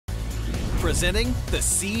Presenting the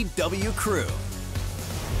CW Crew.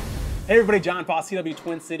 Hey everybody, John Foss, CW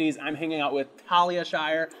Twin Cities. I'm hanging out with Talia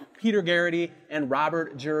Shire, Peter Gerety, and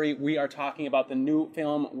Robert Jury. We are talking about the new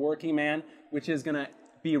film, Working Man, which is going to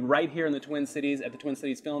be right here in the Twin Cities at the Twin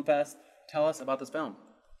Cities Film Fest. Tell us about this film.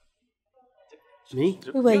 Me?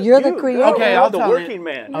 Wait, you're the creator. Okay, I'll the tell working you.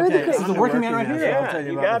 man. You're Okay, the I'm the working man right here. Yeah, I'll tell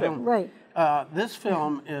you you about got the it. film. Right. This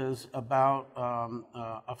film is about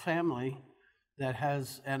a family that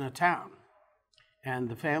has in a town, and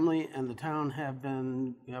the family and the town have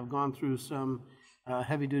gone through some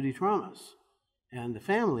heavy-duty traumas, and the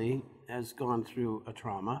family has gone through a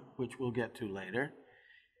trauma, which we'll get to later,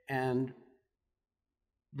 and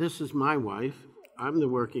this is my wife. I'm the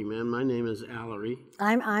working man. My name is Allery.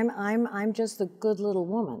 I'm just the good little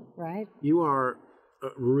woman, right? You are a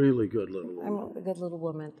really good little woman. I'm a good little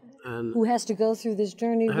woman And who has to go through this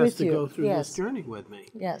journey with you. has to go through this journey with me.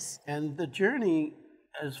 Yes. And the journey,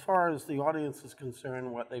 as far as the audience is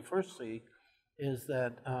concerned, what they first see is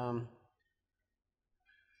that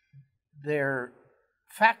their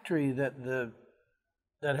factory that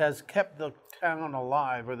has kept the town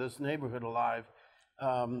alive, or this neighborhood alive.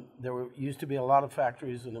 Used to be a lot of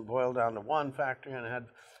factories, and it boiled down to one factory, and it had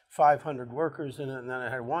 500 workers in it, and then it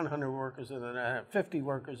had 100 workers in it, and it had 50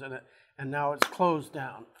 workers in it, and now it's closed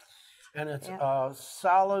down. And it's a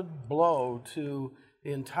solid blow to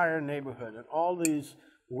the entire neighborhood. And all these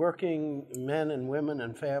working men and women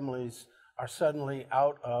and families are suddenly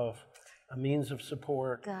out of a means of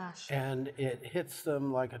support. Gosh. And it hits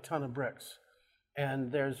them like a ton of bricks.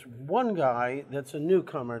 And there's one guy that's a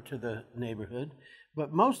newcomer to the neighborhood,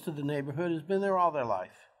 but most of the neighborhood has been there all their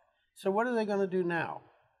life. So what are they going to do now?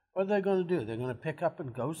 What are they going to do? They're going to pick up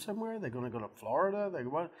and go somewhere? They're going to go to Florida?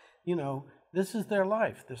 This is their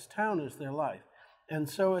life. This town is their life. And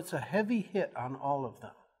so it's a heavy hit on all of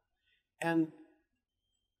them. And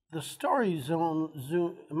the story zoom.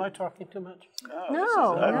 Am I talking too much?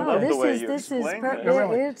 No. This is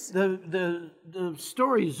perfect. The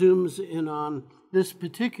story zooms in on this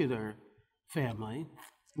particular family,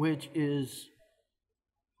 which is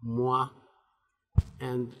moi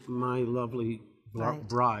and my lovely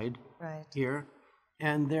bride here.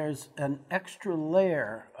 And there's an extra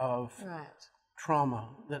layer of trauma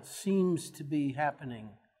that seems to be happening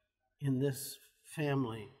in this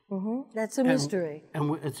family. Mm-hmm. That's a mystery.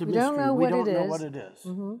 And it's a mystery. We don't know what it is.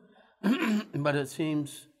 Mm-hmm. But it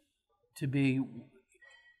seems to be.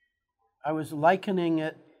 I was likening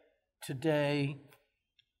it today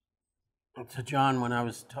to John when I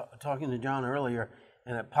was talking to John earlier,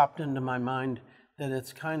 and it popped into my mind that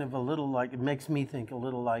it's kind of a little like, it makes me think a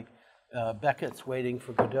little like Beckett's Waiting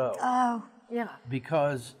for Godot. Oh, yeah.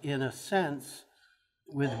 Because in a sense,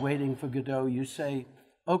 with Waiting for Godot, you say,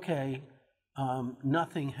 okay,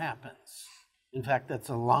 nothing happens. In fact, that's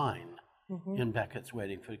a line in Beckett's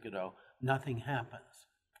Waiting for Godot. Nothing happens.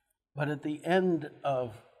 But at the end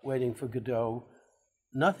of Waiting for Godot,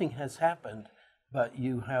 nothing has happened, but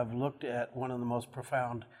you have looked at one of the most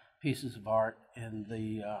profound pieces of art in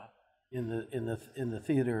the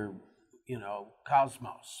theater,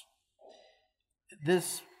 cosmos.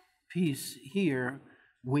 This piece here,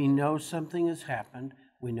 we know something has happened.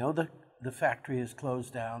 We know the factory is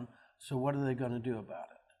closed down. So what are they going to do about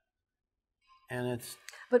it? And it's.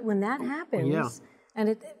 But when that happens, and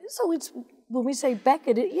it's when we say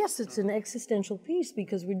Beckett, yes, it's an existential piece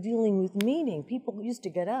because we're dealing with meaning. People used to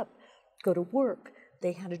get up, go to work.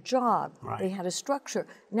 They had a job. They had a structure.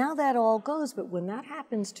 Now that all goes, but when that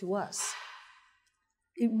happens to us,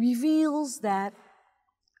 it reveals that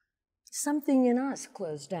something in us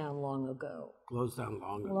closed down long ago. Closed down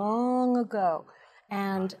long ago. Long ago.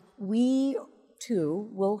 And we, too,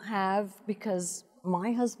 will have, because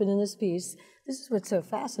my husband in this piece, this is what's so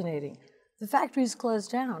fascinating. The factory's closed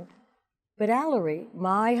down, but Allery,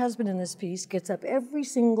 my husband in this piece, gets up every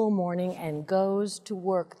single morning and goes to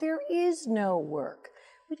work. There is no work.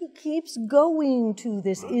 But he keeps going to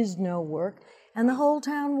this is no work, and the whole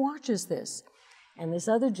town watches this. And this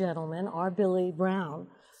other gentleman, our Billy Brown,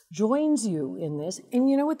 joins you in this, and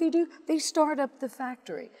you know what they do? They start up the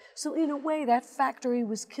factory. So in a way, that factory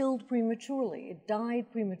was killed prematurely. It died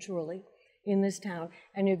prematurely in this town,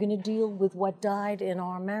 and you're going to deal with what died in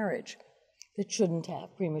our marriage that shouldn't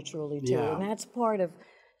have prematurely too. And that's part of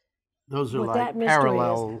those are what like that mystery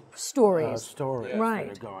parallel stories that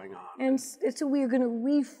are going on. And so we're going to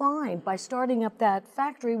refine, by starting up that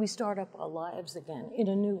factory, we start up our lives again in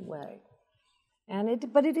a new way.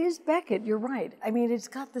 But it is Beckett, you're right. I mean, it's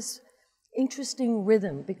got this interesting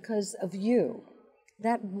rhythm because of you.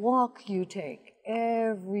 That walk you take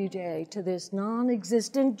every day to this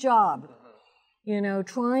non-existent job,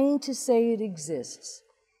 trying to say it exists.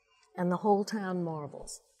 and the whole town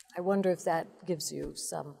marvels. I wonder if that gives you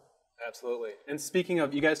some. Absolutely. And speaking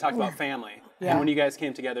of, you guys talked about family. Yeah. And when you guys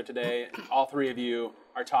came together today, all three of you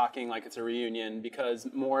are talking like it's a reunion, because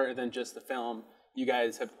more than just the film, you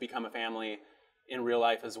guys have become a family in real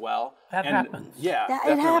life as well. That happens. Yeah, It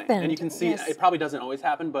definitely. happened, And you can see, yes. it probably doesn't always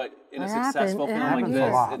happen, but in a successful film like happens this,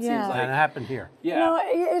 a lot. it seems Yeah. like... And it happened here. Yeah. You know,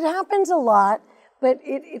 it happens a lot, but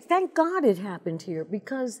thank God it happened here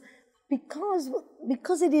because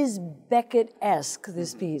it is Beckett-esque,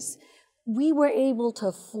 this piece. We were able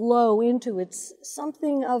to flow into it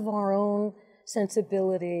something of our own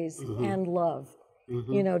sensibilities and love,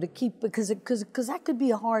 you know, to keep, because that could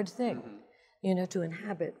be a hard thing, you know, to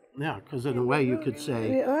inhabit. Yeah, because in a way you could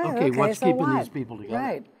say, Right, okay, what's so keeping what? these people together?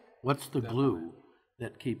 Right. What's the glue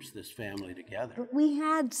that keeps this family together?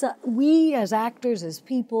 We as actors, as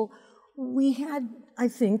people, we had, I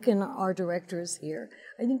think, and our directors here,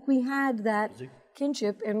 I think we had that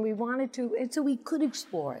kinship, and we wanted to, and so we could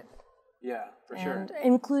explore it. Yeah, for sure. And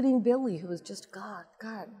including Billy, who was just God,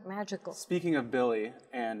 magical. Speaking of Billy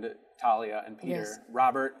and Talia and Peter, Yes.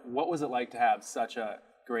 Robert, what was it like to have such a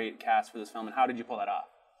great cast for this film, and how did you pull that off?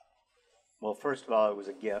 Well, first of all, it was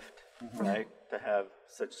a gift, right, to have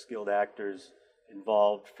such skilled actors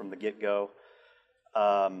involved from the get-go,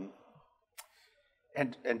 and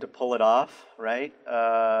to pull it off, right?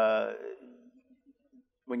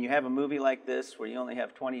 When you have a movie like this, where you only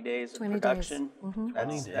have 20 days of 20 days. production,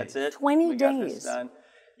 that's it. 20 we got this days. done.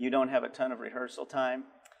 You don't have a ton of rehearsal time.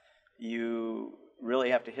 You really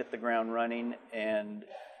have to hit the ground running, and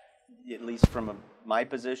at least from my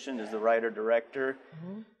position as the writer-director,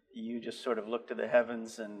 you just sort of look to the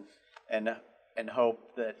heavens and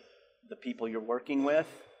hope that the people you're working with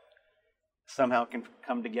somehow can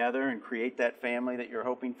come together and create that family that you're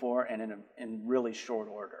hoping for, and in really short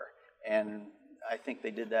order. And I think they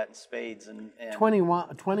did that in spades. And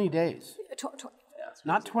 20 days,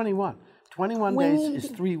 not 21. 21 days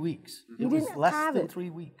is 3 weeks. It was didn't less have than it. 3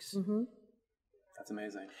 weeks. That's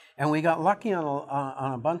amazing. And we got lucky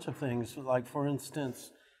on a bunch of things. Like, for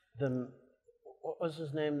instance, what was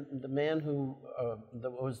his name? The man who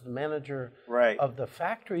was the manager of the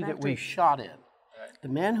factory that we shot in. The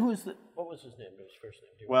man who was what was his name? His first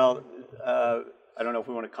name? Do you well, I don't know if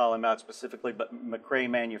we want to call him out specifically, but McRae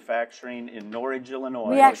Manufacturing in Norridge, Illinois.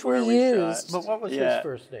 We was actually where we used. shot. But what was his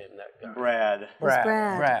first name? That guy. Brad.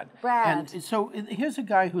 Brad. And so here's a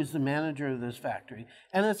guy who's the manager of this factory,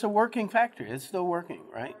 and it's a working factory. It's still working,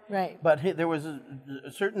 right? Right. But there was a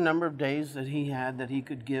certain number of days that he had that he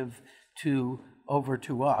could give over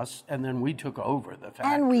to us, and then we took over the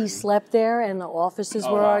factory. And we slept there, and the offices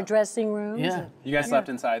were our dressing rooms. Yeah. You guys slept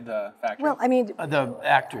inside the factory? Well, I mean, The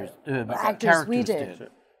actors, actors, we characters did.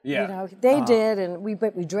 yeah. You know, they did, and we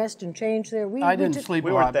dressed and changed there. I didn't sleep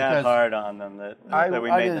We a weren't lot that because hard on them that we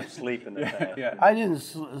I made did- them sleep in the tent. yeah. I didn't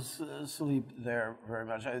sleep there very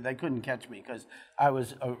much. They couldn't catch me because I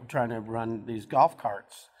was trying to run these golf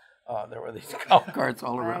carts. There were these golf carts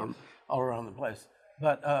all around the place.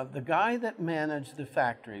 But the guy that managed the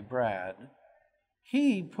factory, Brad,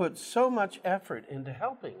 he put so much effort into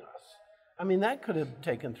helping us. I mean, that could have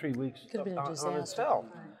taken 3 weeks Could have been a on disaster. itself.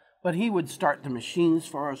 But he would start the machines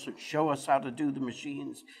for us and show us how to do the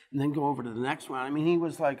machines, and then go over to the next one. I mean, he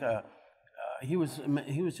was like he was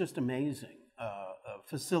just amazing,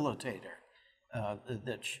 a facilitator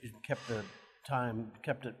that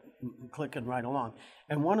kept it clicking right along.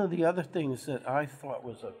 And one of the other things that I thought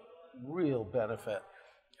was a real benefit,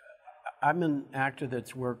 I'm an actor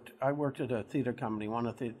I worked at a theater company,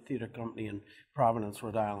 theater company in Providence,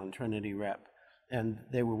 Rhode Island, Trinity Rep, and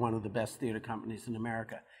they were one of the best theater companies in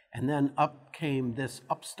America. And then up came this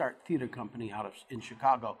upstart theater company in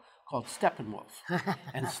Chicago called Steppenwolf.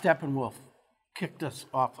 And Steppenwolf kicked us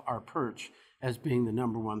off our perch as being the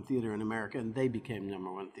 #1 theater in America, and they became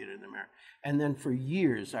 #1 theater in America. And then for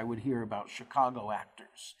years, I would hear about Chicago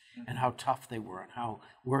actors and how tough they were, and how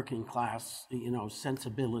working class,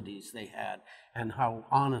 sensibilities they had, and how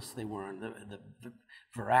honest they were, and the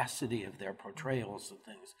veracity of their portrayals and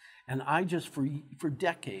things. And I just, for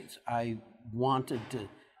decades, I wanted to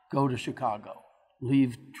go to Chicago,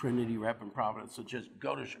 leave Trinity Rep in Providence, and just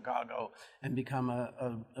go to Chicago and become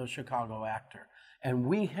a Chicago actor. And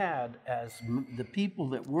we had, as the people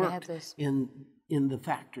that worked in the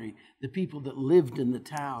factory, the people that lived in the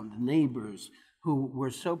town, the neighbors who were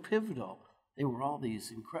so pivotal, they were all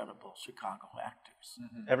these incredible Chicago actors.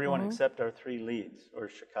 Everyone except our 3 leads or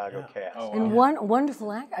Chicago cast. Oh, wow. And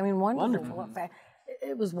wonderful act. I mean, wonderful.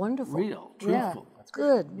 It was wonderful. Real, truthful. Yeah,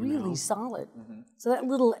 good, really solid. So that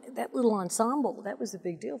little ensemble, that was a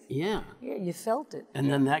big deal for you. Yeah. Yeah, you felt it.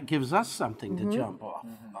 And then that gives us something to jump off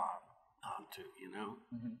to, you know?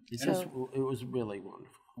 It was really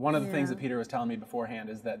wonderful. One of the things that Peter was telling me beforehand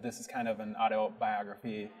is that this is kind of an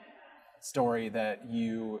autobiography story that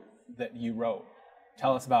you wrote.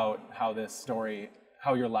 Tell us about how this story,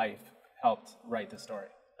 how your life helped write this story.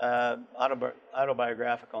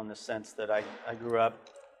 Autobiographical in the sense that I grew up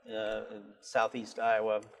in southeast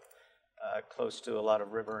Iowa, close to a lot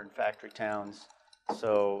of river and factory towns,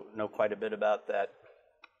 so know quite a bit about that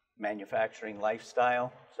manufacturing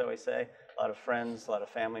lifestyle, shall we say. A lot of friends, a lot of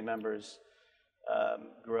family members.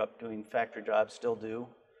 Grew up doing factory jobs, still do.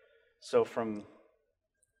 So from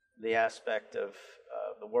the aspect of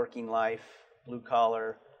the working life, blue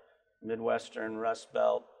collar, Midwestern, Rust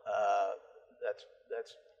Belt,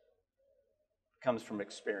 that's comes from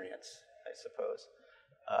experience, I suppose.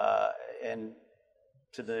 And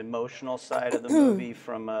to the emotional side of the movie,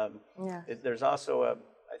 there's also I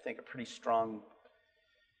think a pretty strong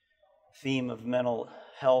theme of mental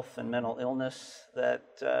health and mental illness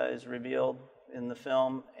that is revealed in the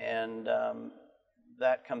film, and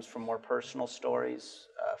that comes from more personal stories,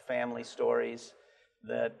 family stories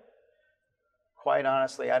that, quite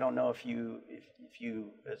honestly, I don't know if you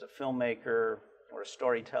as a filmmaker or a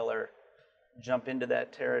storyteller jump into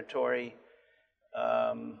that territory.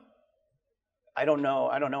 I don't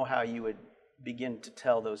know how you would begin to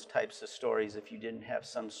tell those types of stories if you didn't have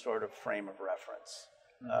some sort of frame of reference,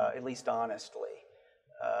 at least honestly.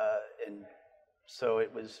 And so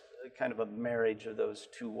it was kind of a marriage of those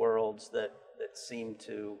two worlds that seemed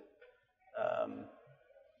to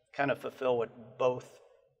kind of fulfill what both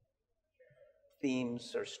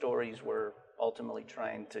themes or stories were ultimately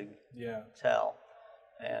trying to tell.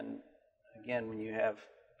 And again, when you have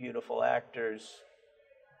beautiful actors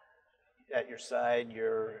at your side,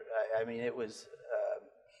 I mean, it was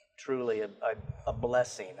truly a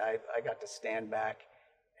blessing. I got to stand back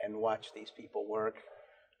and watch these people work.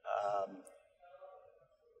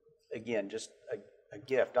 Again, just a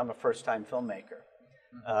gift. I'm a first-time filmmaker.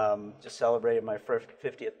 Just celebrated my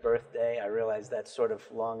 50th birthday. I realize that's sort of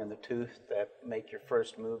long in the tooth to make your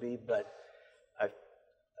first movie, but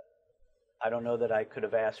I don't know that I could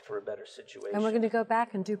have asked for a better situation. And we're going to go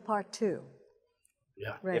back and do part 2.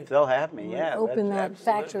 Yeah. Right. If they'll have me, Open that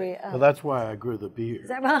absolutely. factory up. Well, that's why I grew the beard. Is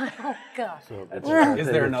that right? Oh, God. So Is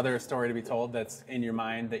there another story to be told that's in your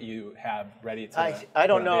mind that you have ready to? I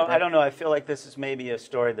don't put know. on paper? I don't know. I feel like this is maybe a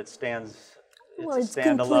story that stands. Well, It's it's a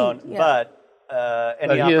standalone, complete, yeah. but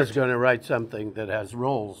But he is going to write something that has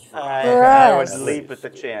roles. I would Yes. leap at the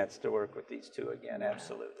chance to work with these two again.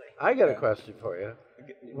 Absolutely. I got a question for you.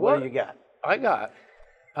 What do you got? I got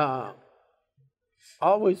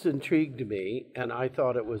always intrigued me, and I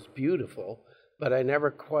thought it was beautiful, but I never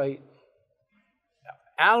quite.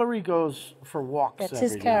 Allery goes for walks. That's every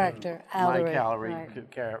his night. character, Allery. My Right.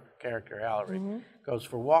 character, Allery, goes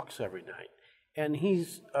for walks every night, and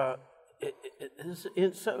he's.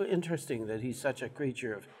 It's so interesting that he's such a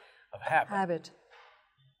creature of habit.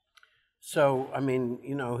 So, I mean,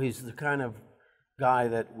 you know, he's the kind of guy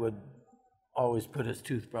that would always put his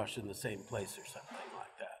toothbrush in the same place or something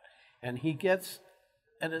like that.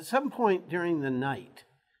 And at some point during the night,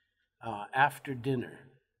 after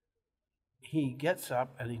dinner, he gets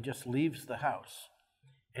up and he just leaves the house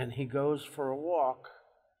and he goes for a walk.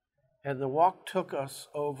 And the walk took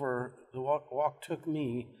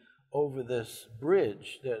me over this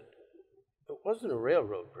bridge that, it wasn't a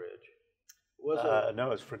railroad bridge.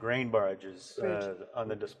 No, it's for grain barges on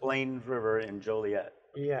the Des Plaines River in Joliet.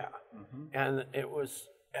 Yeah, and the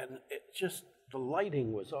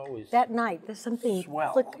lighting was always That night, there's something.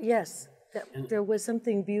 swell. Yes, there was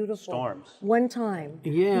something beautiful. Storms. One time.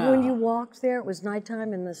 Yeah. When you walked there, it was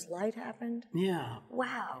nighttime and this light happened. Yeah,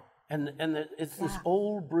 Wow. and it's this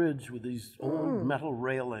old bridge with these old metal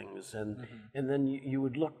railings, and then you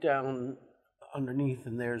would look down underneath,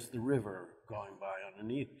 and there's the river going by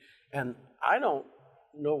underneath, and I don't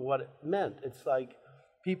know what it meant. It's like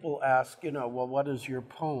people ask, well, what does your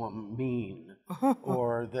poem mean?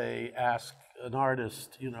 Or they ask an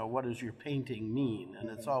artist, what does your painting mean? And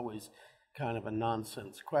it's always kind of a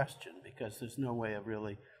nonsense question because there's no way of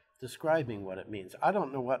really describing what it means. I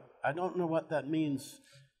don't know what that means.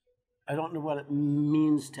 I don't know what it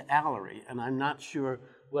means to Allery, and I'm not sure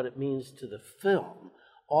what it means to the film.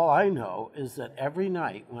 All I know is that every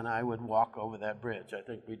night when I would walk over that bridge, I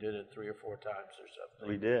think we did it 3 or 4 times or something.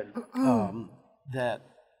 We did. That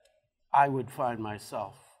I would find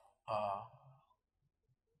myself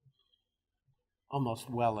almost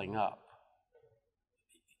welling up.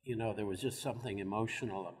 There was just something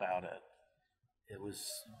emotional about it.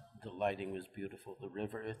 The lighting was beautiful. The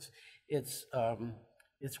river. It's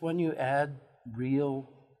when you add real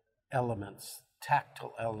elements,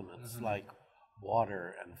 tactile elements, like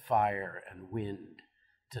water and fire and wind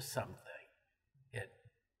to something, it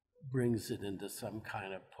brings it into some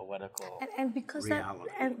kind of poetical And because reality.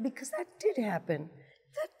 that did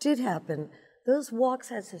happen. Those walks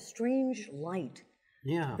has a strange light.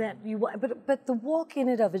 Yeah. That but the walk in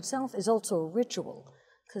and of itself is also a ritual,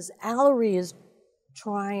 because Allery is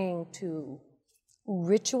trying to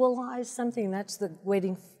ritualize something. That's the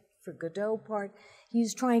waiting for Godot part.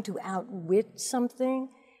 He's trying to outwit something,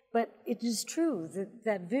 but it is true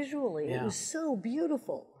that visually it was so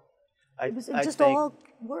beautiful. It just think, all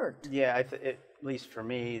worked. Yeah, at least for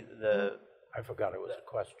me, I forgot it was a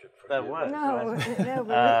question for that you. was. No,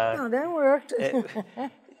 that worked.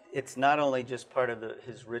 It's not only just part of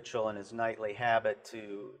his ritual and his nightly habit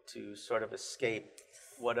to sort of escape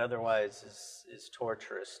what otherwise is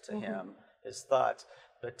torturous to him, his thoughts,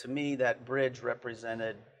 but to me that bridge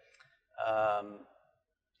represented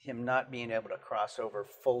him not being able to cross over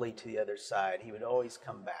fully to the other side. He would always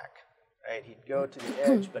come back, right? He'd go to the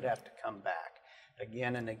edge but have to come back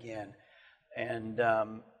again and again. And I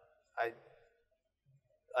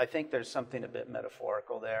think there's something a bit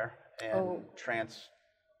metaphorical there and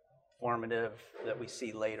transformative that we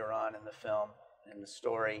see later on in the film, in the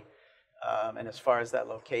story. And as far as that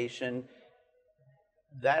location,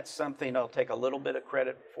 that's something I'll take a little bit of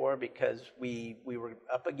credit for, because we were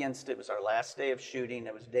up against it. It was our last day of shooting.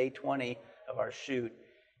 It was day 20 of our shoot.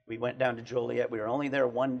 We went down to Joliet. We were only there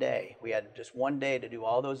one day. We had just one day to do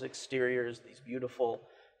all those exteriors, these beautiful,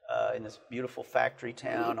 in this beautiful factory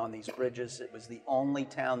town on these bridges. It was the only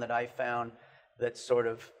town that I found that sort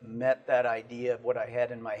of met that idea of what I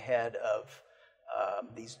had in my head of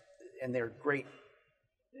these, and they're great,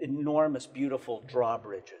 enormous, beautiful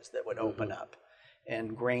drawbridges that would open up,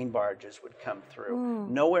 and grain barges would come through.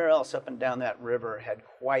 Nowhere else up and down that river had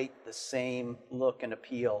quite the same look and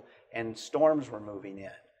appeal, and storms were moving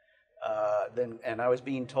in. And I was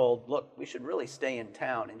being told, look, we should really stay in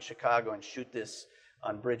town in Chicago and shoot this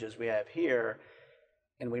on bridges we have here.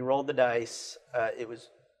 And we rolled the dice.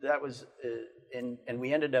 And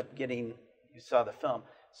we ended up getting, you saw the film,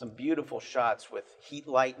 some beautiful shots with heat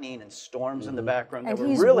lightning and storms in the background. And they were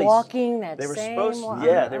he's really, walking that they were same supposed, walk.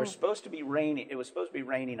 yeah, they were supposed to be raining. It was supposed to be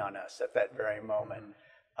raining on us at that very moment.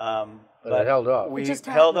 But it held off. We just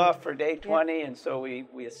held happened. off for day 20, and so we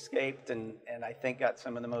escaped, and I think got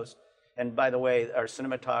some of the most, and by the way, our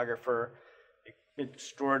cinematographer,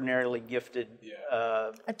 extraordinarily gifted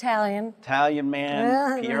Italian. Italian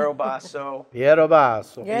man, Piero Basso. Piero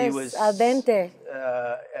Basso. Yes, He was al dente.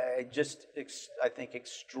 I think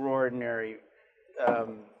extraordinary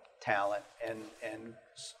talent, and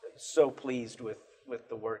so pleased with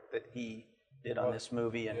the work that he did on this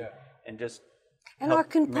movie, and just And our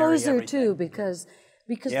helped marry composer everything. too, because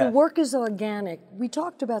Yeah. the work is organic. We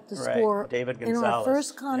talked about the Right, score David in our Gonzalez,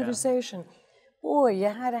 first yeah. conversation. Boy, you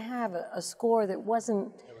had to have a score that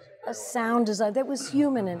wasn't a sound design, that was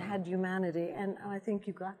human and had humanity, and I think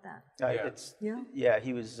you got that.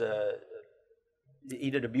 He was.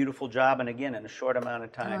 He did a beautiful job, and again, in a short amount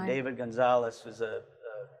of time. David Gonzalez was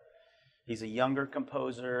he's a younger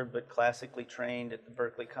composer, but classically trained at the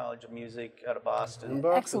Berklee College of Music out of Boston. In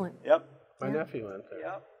Boston. Excellent. Yep. My nephew went there.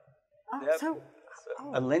 Yep. Oh, Yep. so,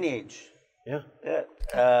 A lineage. Yeah.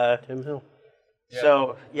 Yeah. Tim Hill.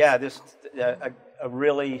 So yeah, this a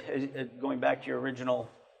really going back to your original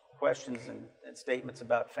questions and statements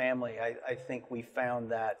about family. I think we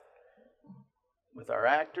found that with our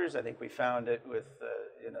actors. I think we found it with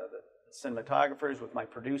the cinematographers, with my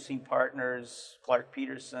producing partners, Clark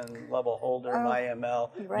Peterson, Lovell Holder, Maya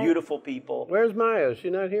Mel, beautiful people. Where's Maya? Is she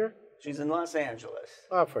not here? She's in Los Angeles.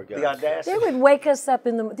 Oh, for God's The audacity. they would wake us up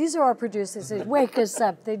these are our producers, they'd wake us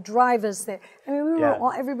up, they'd drive us there. I mean,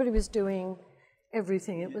 everybody was doing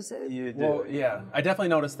everything. It was Well, yeah, I definitely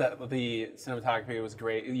noticed that the cinematography was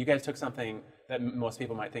great. You guys took something that most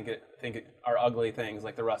people might think are ugly things,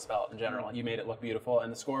 like the Rust Belt in general. You made it look beautiful,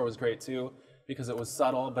 and the score was great too, because it was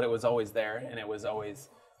subtle, but it was always there, and it was always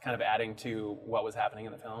kind of adding to what was happening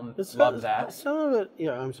in the film. Love that. Some of it,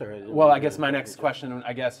 yeah, I'm sorry. Well, I guess my next question,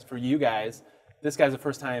 for you guys, this guy's a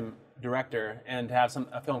first-time director, and to have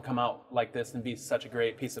a film come out like this and be such a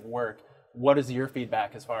great piece of work, what is your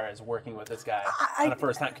feedback as far as working with this guy on a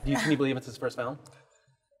first time? Can you believe it's his first film?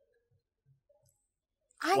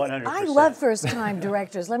 100%. I love first-time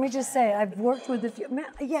directors. Let me just say, I've worked with a few. Well,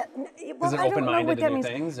 Is it I don't know open-minded what to that new means.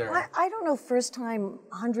 things, or? I don't know. First time,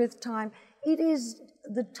 100th time. It is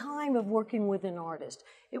the time of working with an artist.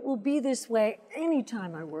 It will be this way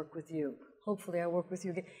anytime I work with you. Hopefully, I work with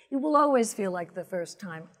you again. It will always feel like the first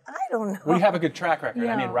time. I don't know. We have a good track record.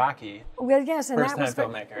 I mean, Rocky. Well, yes, and First-time that was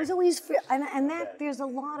filmmaker. It was always and that there's a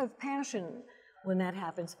lot of passion when that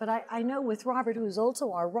happens. But I know with Robert, who's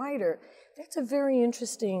also our writer, that's a very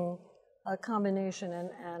interesting combination,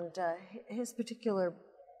 and his particular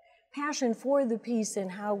passion for the piece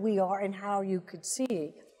and how we are and how you could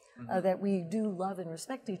see that we do love and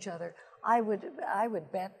respect each other. I would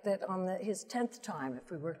bet that on his 10th time,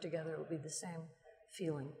 if we work together, it would be the same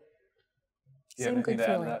feeling. Do you have anything to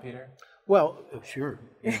add to that, Peter? Well, sure.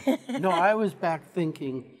 Yeah. No, I was back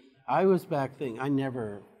thinking, I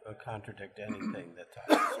never contradict anything that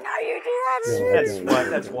time. No, you did.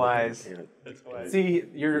 That's wise. See,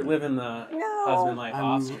 you're living the husband life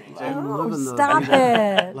off screen, too. I'm living the Stop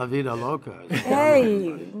it. La vida loca.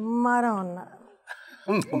 Hey, Madonna.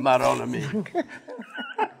 Madonna me.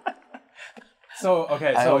 So,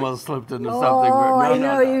 okay, I so... almost slipped into something. Oh, No, I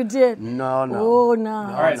know you did. No. Oh, no.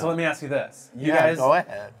 All right, so let me ask you this. You Yeah, guys, go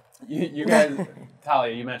ahead. You guys,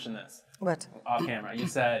 Talia, you mentioned this What? off camera. You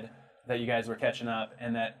said that you guys were catching up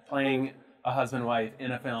and that playing a husband-wife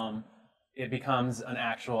in a film, it becomes an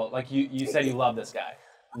actual, like you said you love this guy.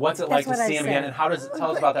 What's it like to see him again, and tell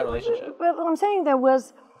us about that relationship? Well, what I'm saying there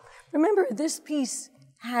was, remember, this piece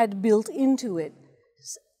had built into it,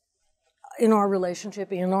 in our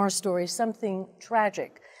relationship, in our story, something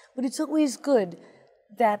tragic. But it's always good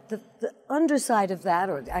that the underside of that,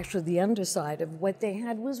 or actually the underside of what they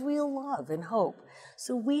had, was real love and hope.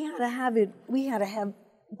 So we had to have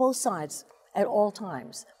both sides at all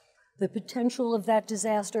times. The potential of that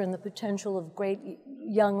disaster and the potential of great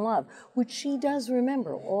young love, which she does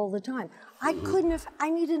remember all the time. I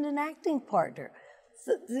needed an acting partner.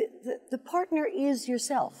 The partner is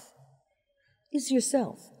yourself.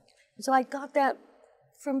 So I got that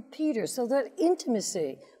from Peter. So that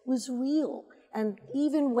intimacy was real. And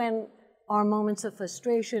even when our moments of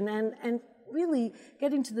frustration and really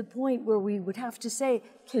getting to the point where we would have to say,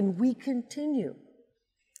 can we continue?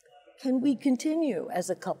 Can we continue as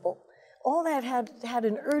a couple? All that had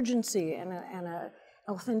an urgency and an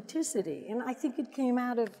authenticity. And I think it came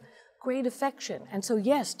out of great affection. And so,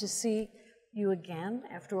 yes, to see you again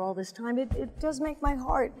after all this time, it does make my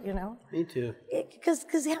heart, Me too. Because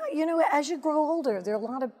as you grow older, there are a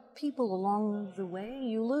lot of people along the way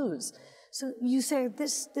you lose. So you say,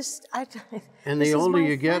 And the older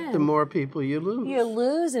you get, the more people you lose. You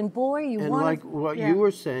lose, and boy, you want to... And like what you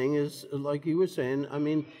were saying is, I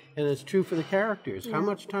mean, and it's true for the characters. How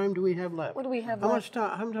much time do we have left? What do we have left?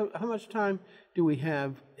 left? How much time do we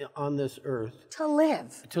have on this earth? To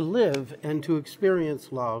live. To live and to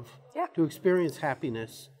experience love, to experience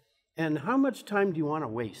happiness. And how much time do you want to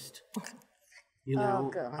waste? Oh,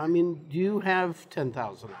 God. I mean, do you have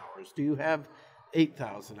 10,000 hours? Do you have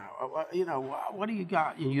 8,000 hours? What do you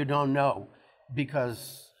got? You don't know,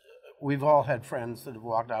 because we've all had friends that have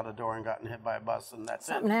walked out a door and gotten hit by a bus, and that's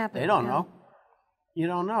Something it. happened. They don't know. You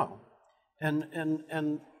don't know, and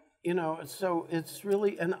so it's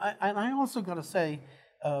really. And I also got to say,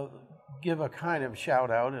 give a kind of shout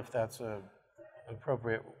out, if that's a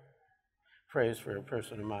appropriate phrase for a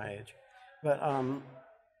person of my age, but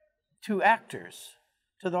to actors,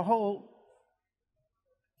 to the whole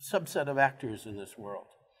subset of actors in this world,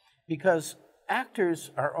 because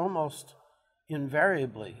actors are almost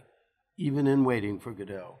invariably, even in Waiting for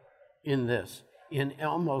Godot, in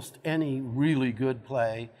almost any really good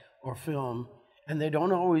play or film, and they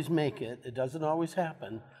don't always make it, it doesn't always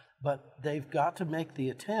happen, but they've got to make the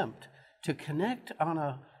attempt to connect on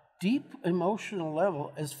a deep emotional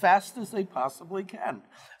level as fast as they possibly can.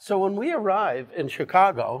 So when we arrive in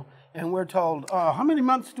Chicago and we're told, how many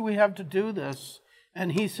months do we have to do this?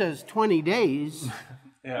 And he says 20 days.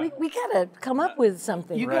 Yeah. We got to come up with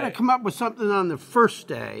something. You got to come up with something on the first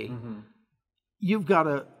day. Mm-hmm. You've got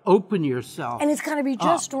to open yourself. And it's got to be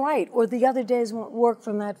just right, or the other days won't work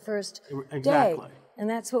from that first day. And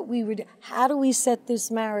that's what we would. How do we set this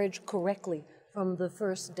marriage correctly from the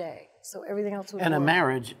first day, so everything else would and work? A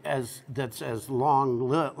marriage that's as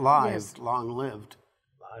long-lived,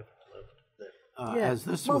 as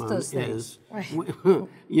this both one those is. Right.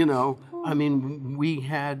 I mean, we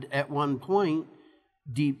had at one point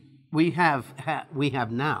we have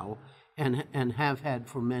now and have had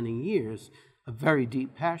for many years a very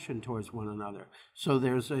deep passion towards one another. So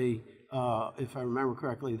there's if I remember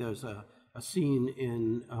correctly, there's a scene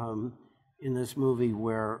in this movie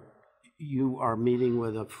where you are meeting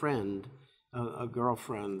with a friend, a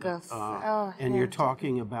girlfriend, and you're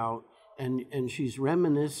talking about, and she's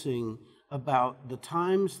reminiscing about the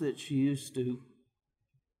times that she used to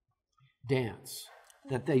dance,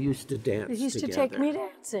 that they used to dance together. He used to take me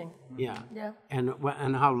dancing. Yeah. Yeah.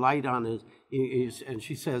 And how light on it is, and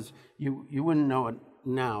she says, you wouldn't know it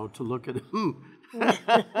now to look at him.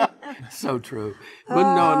 So true.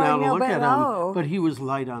 Wouldn't know it now to look at him, but he was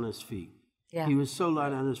light on his feet. Yeah. He was so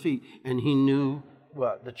light on his feet, and he knew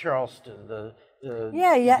what the Charleston, the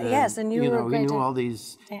yes, and you were he great knew to- all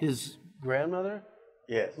these. His grandmother,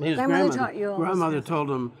 Yes. his Grandmother taught you all this grandmother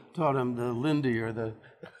stuff. taught him the Lindy or the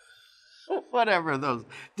whatever those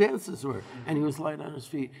dances were, and he was light on his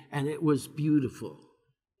feet, and it was beautiful.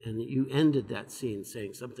 And you ended that scene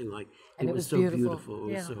saying something like, And "It was so beautiful.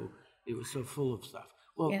 Yeah. It was so full of stuff."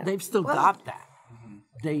 Well, Yeah. they've still Well- got that.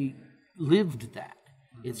 They lived that.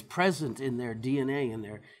 It's present in their DNA, in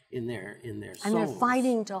their souls. And they're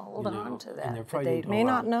fighting to hold you know, on to and that. they're But fighting they to may hold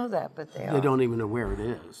not on. know that, but they are. They don't even know where it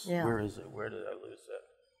is. Yeah. Where is it? Where did I lose it?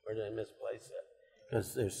 Where did I misplace it?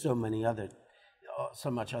 Because there's so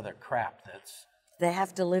much other crap that's. They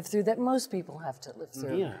have to live through that. Most people have to live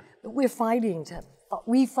through. Yeah. But we're fighting to.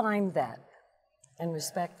 We find that and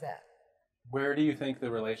respect that. Where do you think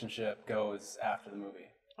the relationship goes after the movie?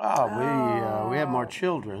 Oh, we have more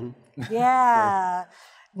children. Yeah.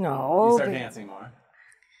 You No. start but- dancing more.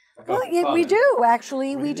 Well, yeah, we do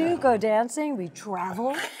actually. We do go dancing. We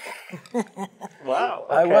travel. Wow.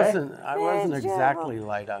 I okay. wasn't Yeah. exactly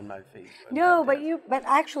light on my feet. when No, that but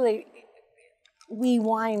actually, we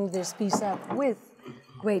wind this piece up with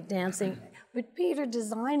great dancing. But Peter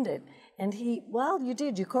designed it, and you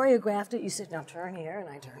did. You choreographed it. You said, "Now turn here," and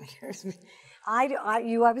I turn here.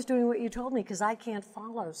 I was doing what you told me because I can't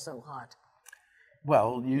follow so hot.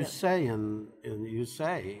 Well, you say in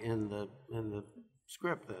the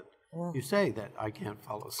script that you say that I can't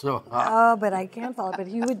follow so hot. Oh, but I can't follow. But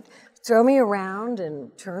you would throw me around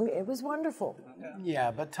and turn me. It was wonderful.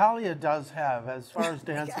 Yeah, but Talia does have, as far as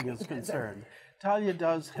dancing is concerned, Talia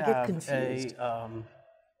does get have confused.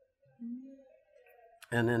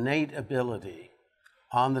 an innate ability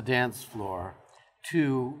on the dance floor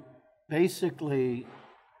to basically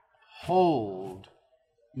hold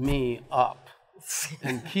me up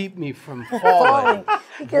and keep me from falling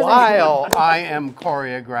Because while I am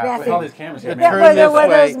choreographing. All these cameras here, And man. turn There this were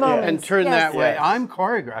those way moments, and turn yes. that way. Yes. I'm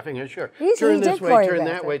choreographing it, sure. He Turn did this way, turn choreograph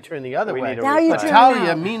that it. way, turn the other We way. need to Now you But turn Talia,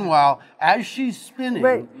 around. meanwhile, as she's spinning,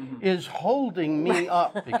 Right. is holding me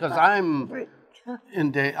up because I'm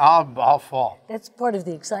I'll fall. That's part of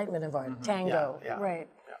the excitement of our tango, Yeah, yeah. right?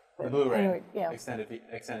 The Blu-ray. Anyway, yeah. Extended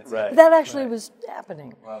scene. Right. That actually was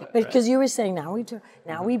happening, Love it. but because you were saying now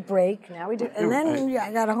we break, now we do, and then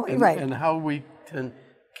I got a whole right. And how we can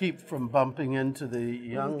keep from bumping into the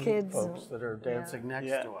young kids folks and- that are dancing next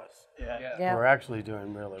Yeah. to us. Yeah. Yeah. We're actually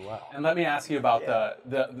doing really well. And let me ask you about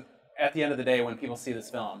the at the end of the day when people see this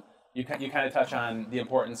film, you kind of touch on the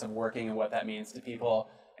importance of working and what that means to people,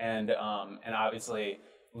 and obviously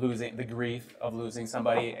losing the grief of losing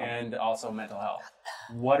somebody, and also mental health.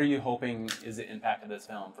 What are you hoping is the impact of this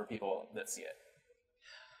film for people that see it?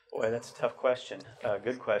 Boy, that's a tough question.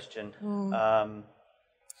 Good question.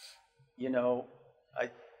 You know,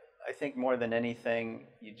 I think more than anything,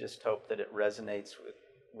 you just hope that it resonates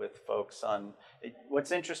with folks on it.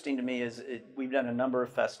 What's interesting to me is we've done a number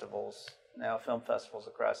of festivals now, film festivals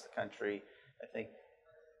across the country. I think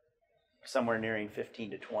somewhere nearing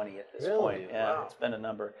 15 to 20 at this Really? point. Yeah, Wow. it's been a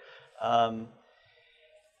number.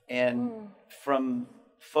 And from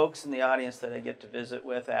folks in the audience that I get to visit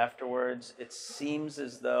with afterwards, it seems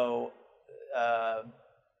as though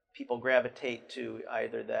people gravitate to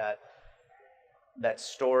either that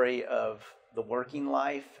story of the working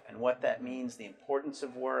life and what that means, the importance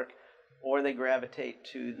of work, or they gravitate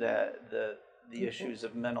to the issues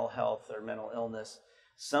of mental health or mental illness.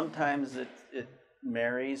 Sometimes it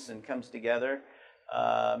marries and comes together,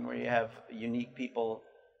 where you have unique people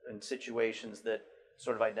and situations that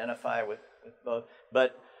sort of identify with both.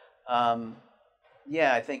 But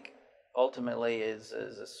I think ultimately as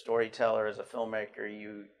a storyteller, as a filmmaker,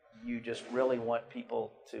 you just really want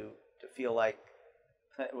people to feel like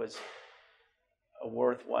it was a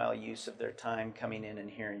worthwhile use of their time coming in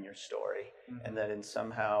and hearing your story, and that in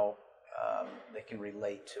somehow they can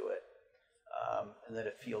relate to it, and that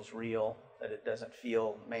it feels real, that it doesn't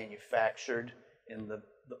feel manufactured in the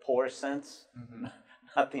poor sense,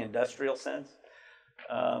 not the industrial sense.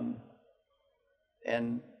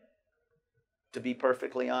 And to be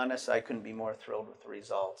perfectly honest, I couldn't be more thrilled with the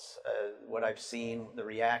results. What I've seen, the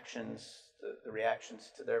reactions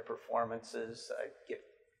to their performances,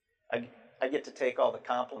 I get to take all the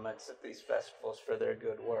compliments at these festivals for their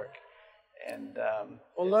good work. And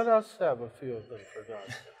Well, let us have a few of them for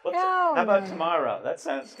God's sake. how about tomorrow? That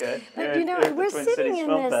sounds good. But Here at the we're Twin sitting Cities in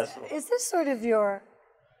Film this. Festival. Is this sort of the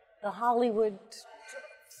Hollywood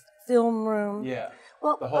film room? Yeah.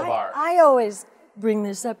 Well, The whole bar. I always bring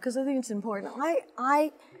this up because I think it's important.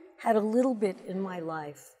 I had a little bit in my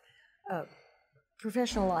life,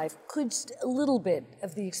 professional life, a little bit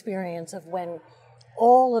of the experience of when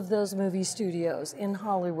all of those movie studios in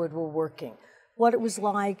Hollywood were working. What it was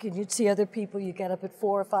like, and you'd see other people, you get up at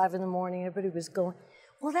 4 or 5 in the morning, everybody was going.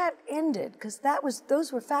 Well, that ended, because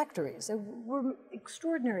those were factories. They were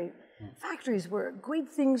extraordinary factories where great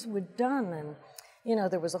things were done. And, you know,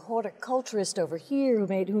 there was a horticulturist over here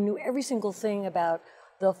who knew every single thing about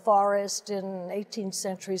the forest in 18th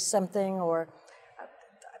century something, or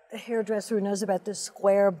a hairdresser who knows about the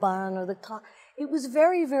square bun or the it was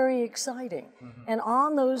very, very exciting. And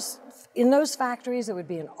in those factories, there would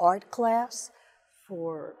be an art class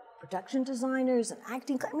for production designers and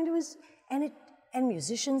acting. I mean, and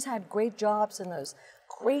musicians had great jobs in those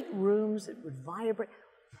great rooms that would vibrate.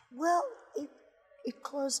 Well, it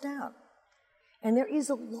closed down. And there is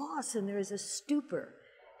a loss and there is a stupor.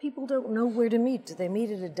 People don't know where to meet. Do they meet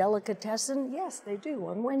at a delicatessen? Yes, they do.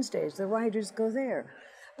 On Wednesdays, the writers go there.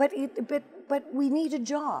 But we need a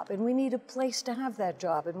job, and we need a place to have that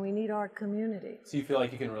job, and we need our community. So you feel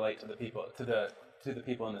like you can relate to the people, to the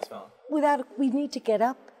people in this film? We need to get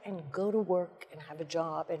up and go to work and have a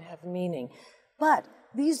job and have meaning. But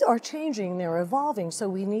these are changing, they're evolving, so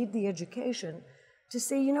we need the education to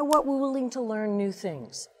say, you know what, we're willing to learn new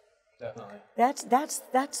things. Definitely.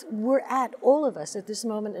 That's we're at, all of us at this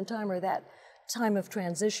moment in time, or that time of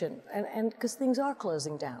transition, and because things are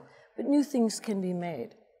closing down, but new things can be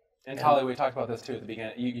made. And Talia, we talked about this too at the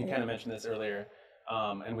beginning. You kind of mentioned this earlier,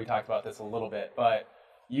 and we talked about this a little bit, but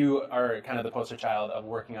you are kind of the poster child of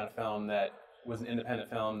working on a film that was an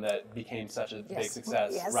independent film that became such a big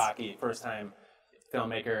success. Yes. Rocky, first time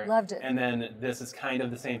filmmaker. Loved it. And then this is kind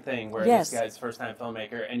of the same thing, where Yes. this guy's first time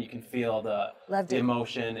filmmaker, and you can feel the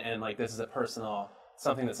emotion, and like this is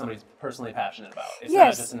something that somebody's personally passionate about. It's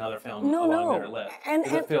not just another film along their list.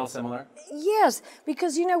 Does it feel similar? Yes,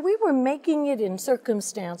 because you know we were making it in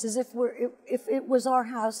circumstances. If it was our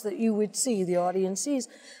house that you would see, the audience sees,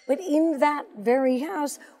 but in that very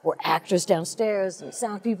house were actors downstairs and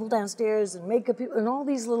sound people downstairs and makeup people and all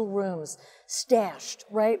these little rooms stashed,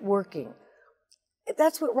 right, working.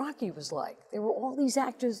 That's what Rocky was like. There were all these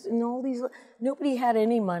actors and all these. Nobody had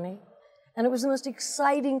any money. And it was the most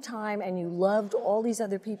exciting time, and you loved all these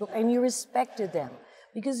other people, and you respected them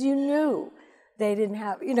because you knew they didn't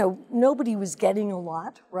have, you know, nobody was getting a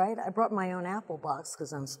lot, right? I brought my own apple box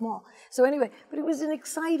because I'm small. So anyway, but it was an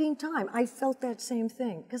exciting time. I felt that same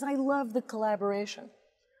thing because I love the collaboration.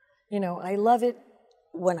 You know, I love it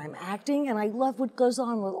when I'm acting, and I love what goes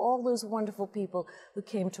on with all those wonderful people who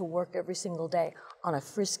came to work every single day on a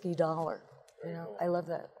frisky dollar. You know, I love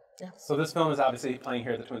that. Yeah. So this film is obviously playing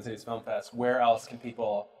here at the Twin Cities Film Fest. Where else can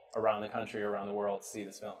people around the country, around the world, see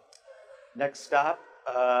this film? Next stop,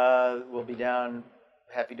 we'll be down.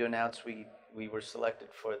 Happy to announce we were selected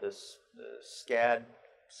for the SCAD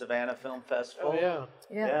Savannah Film Festival. Oh, yeah.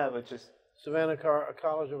 Yeah, which is Savannah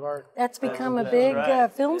College of Art. That's become a big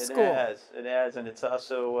film school. It has, and it's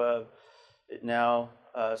also now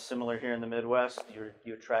similar here in the Midwest.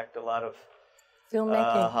 You attract a lot of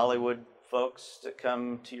Filmmaking. Hollywood folks to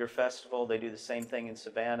come to your festival. They do the same thing in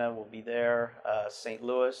Savannah. We'll be there. St.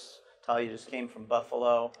 Louis. Talia just came from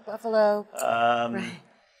Buffalo. Buffalo. Right.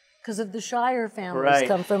 Because of the Shire families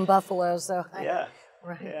come from Buffalo, so.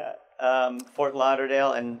 Fort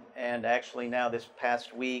Lauderdale, and actually now this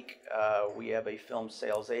past week, we have a film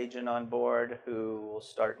sales agent on board who will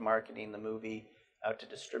start marketing the movie out to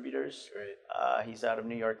distributors. Great. He's out of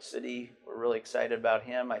New York City. We're really excited about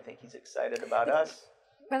him. I think he's excited about us.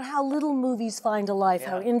 But how little movies find a life,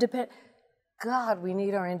 how independent. God, we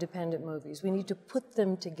need our independent movies. We need to put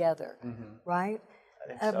them together, right? I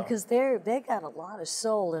think so. Because they got a lot of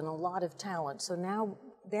soul and a lot of talent. So now,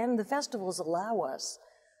 then the festivals allow us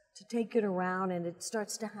to take it around, and it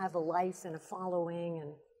starts to have a life and a following.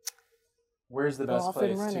 And where's the best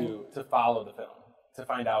place to follow the film, to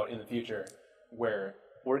find out in the future where?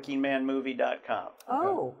 WorkingManMovie.com.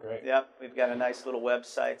 Oh. Okay, great. Yep, we've got a nice little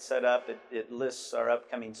website set up. It lists our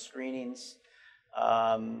upcoming screenings,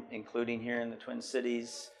 including here in the Twin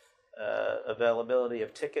Cities, availability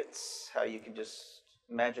of tickets, how you can just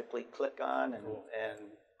magically click on and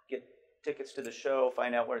get tickets to the show,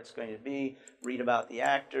 find out where it's going to be, read about the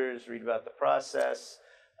actors, read about the process,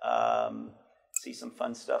 see some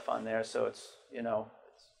fun stuff on there. So it's,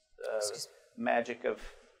 it's magic of...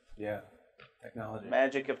 Yeah. Technology.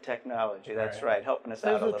 Magic of technology. That's right. Helping us out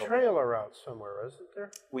a little bit. There's a trailer out somewhere, isn't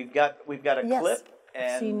there? We've got a clip,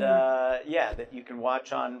 and that you can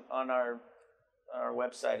watch on our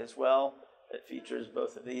website as well. It features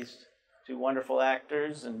both of these two wonderful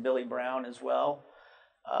actors and Billy Brown as well.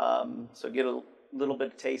 So get a little bit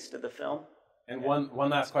of taste of the film. And one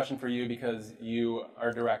last question for you, because you are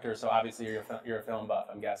a director, so obviously you're a film buff,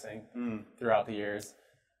 I'm guessing, throughout the years.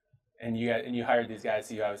 and you hired these guys,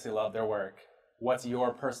 so you obviously love their work. What's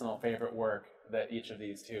your personal favorite work that each of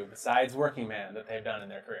these two, besides Working Man, that they've done in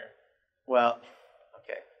their career? Well,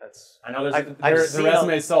 okay, that's. I know I've the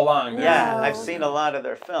resume is so long. Yeah, I've seen a lot of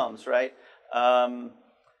their films, right?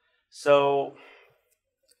 So,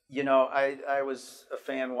 you know, I was a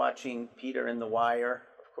fan watching Peter in The Wire.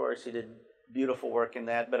 Of course, he did beautiful work in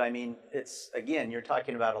that. But I mean, it's, again, you're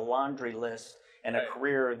talking about a laundry list and a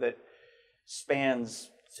career that spans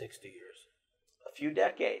 60 years. a few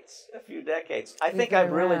decades. I think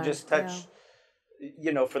I've really just touched,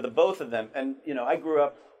 you know, for the both of them. And, you know, I grew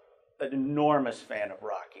up an enormous fan of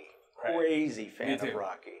Rocky. Crazy fan of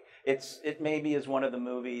Rocky. It maybe is one of the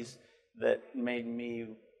movies that made me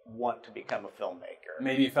want to become a filmmaker.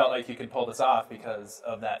 Maybe you felt like you could pull this off because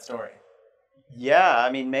of that story. Yeah, I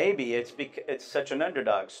mean, maybe it's such an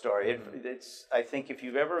underdog story. It's I think if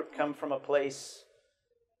you've ever come from a place,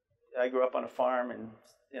 I grew up on a farm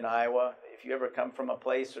in Iowa. If you ever come from a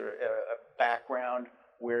place or a background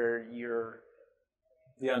where you're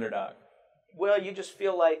the underdog, well, you just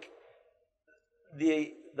feel like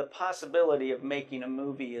the possibility of making a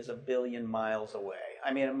movie is a billion miles away.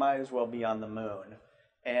 I mean, it might as well be on the moon.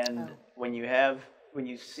 And when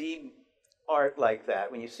you see art like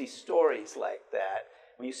that, when you see stories like that,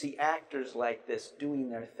 when you see actors like this doing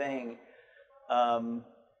their thing,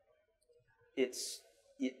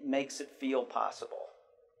 it makes it feel possible.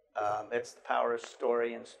 It's the power of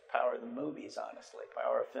story and power of the movies, honestly,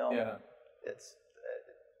 power of film. Yeah. It's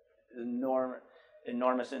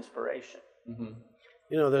enormous inspiration. Mm-hmm.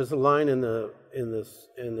 You know, there's a line in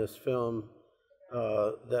this film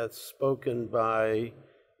that's spoken by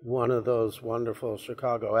one of those wonderful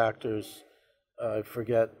Chicago actors. I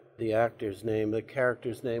forget the actor's name. The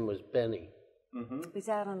character's name was Benny. Mm-hmm. He's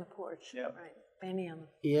out on the porch. Yep. Right. Benny on the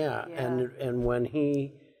Yeah, and when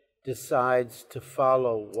he decides to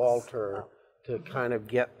follow Walter to kind of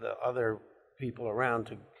get the other people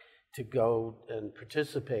around to go and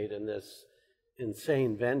participate in this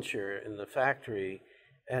insane venture in the factory,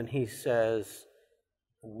 and he says,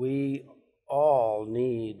 we all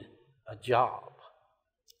need a job.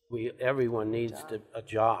 Everyone needs a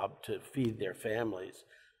job to feed their families,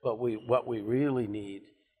 but what we really need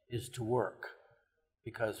is to work,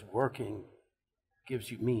 because working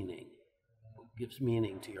gives you meaning, gives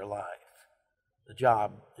meaning to your life. The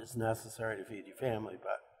job is necessary to feed your family,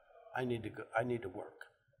 but I need to work,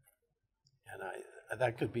 and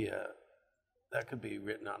that could be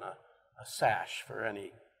written on a sash for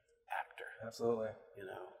any actor. Absolutely. You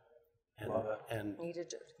know. Love it. And you need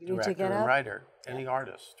director to get and up. writer, any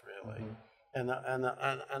artist really. Mm-hmm.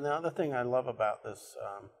 And the other thing I love about this,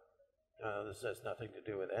 this has nothing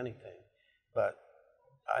to do with anything, but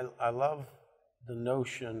I love the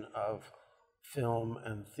notion of film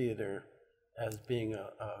and theater as being a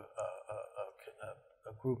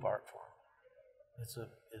group art form. It's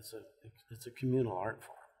a communal art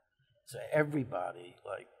form. So everybody,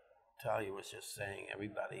 like Talia was just saying,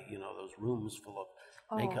 everybody, you know, those rooms full of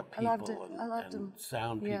makeup people and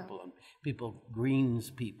sound people and people,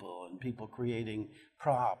 greens people, and people creating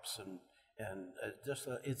props and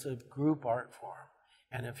it's a group art form.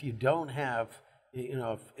 And if you don't have, you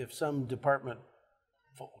know, if some department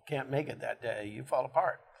can't make it that day, you fall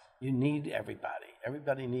apart. You need everybody.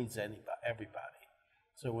 Everybody needs everybody.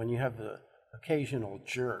 So when you have the occasional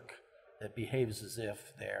jerk that behaves as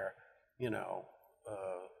if they're, you know,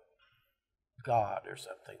 God or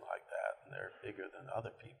something like that, and they're bigger than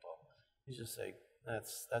other people, you just say,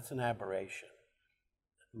 that's an aberration.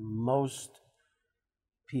 Most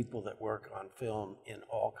people that work on film in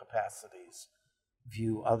all capacities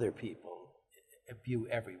view other people, view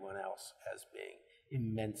everyone else as being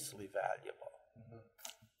immensely valuable,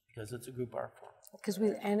 because it's a group art form. Because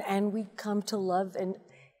we come to love and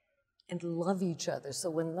love each other.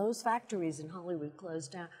 So when those factories in Hollywood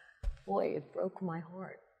closed down, boy, it broke my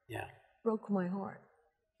heart. Yeah. Broke my heart.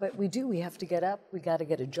 But we have to get up, we got to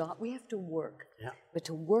get a job, we have to work. Yeah. But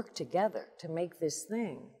to work together to make this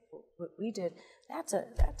thing, what we did, that's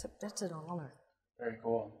an honor. Very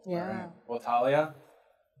cool. Yeah. Right. Well, Talia,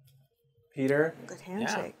 Peter, Good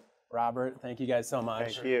handshake. Robert, thank you guys so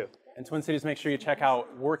much. Thank you. And Twin Cities, make sure you check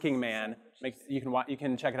out Working Man. You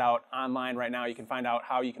can check it out online right now. You can find out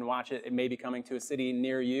how you can watch it. It may be coming to a city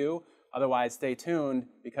near you. Otherwise, stay tuned,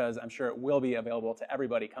 because I'm sure it will be available to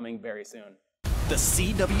everybody coming very soon. The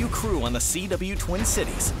CW crew on the CW Twin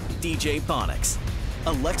Cities, DJ Bonix,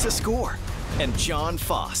 Alexa Score, and John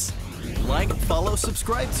Foss. Like, follow,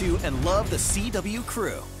 subscribe to, and love the CW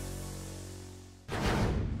crew.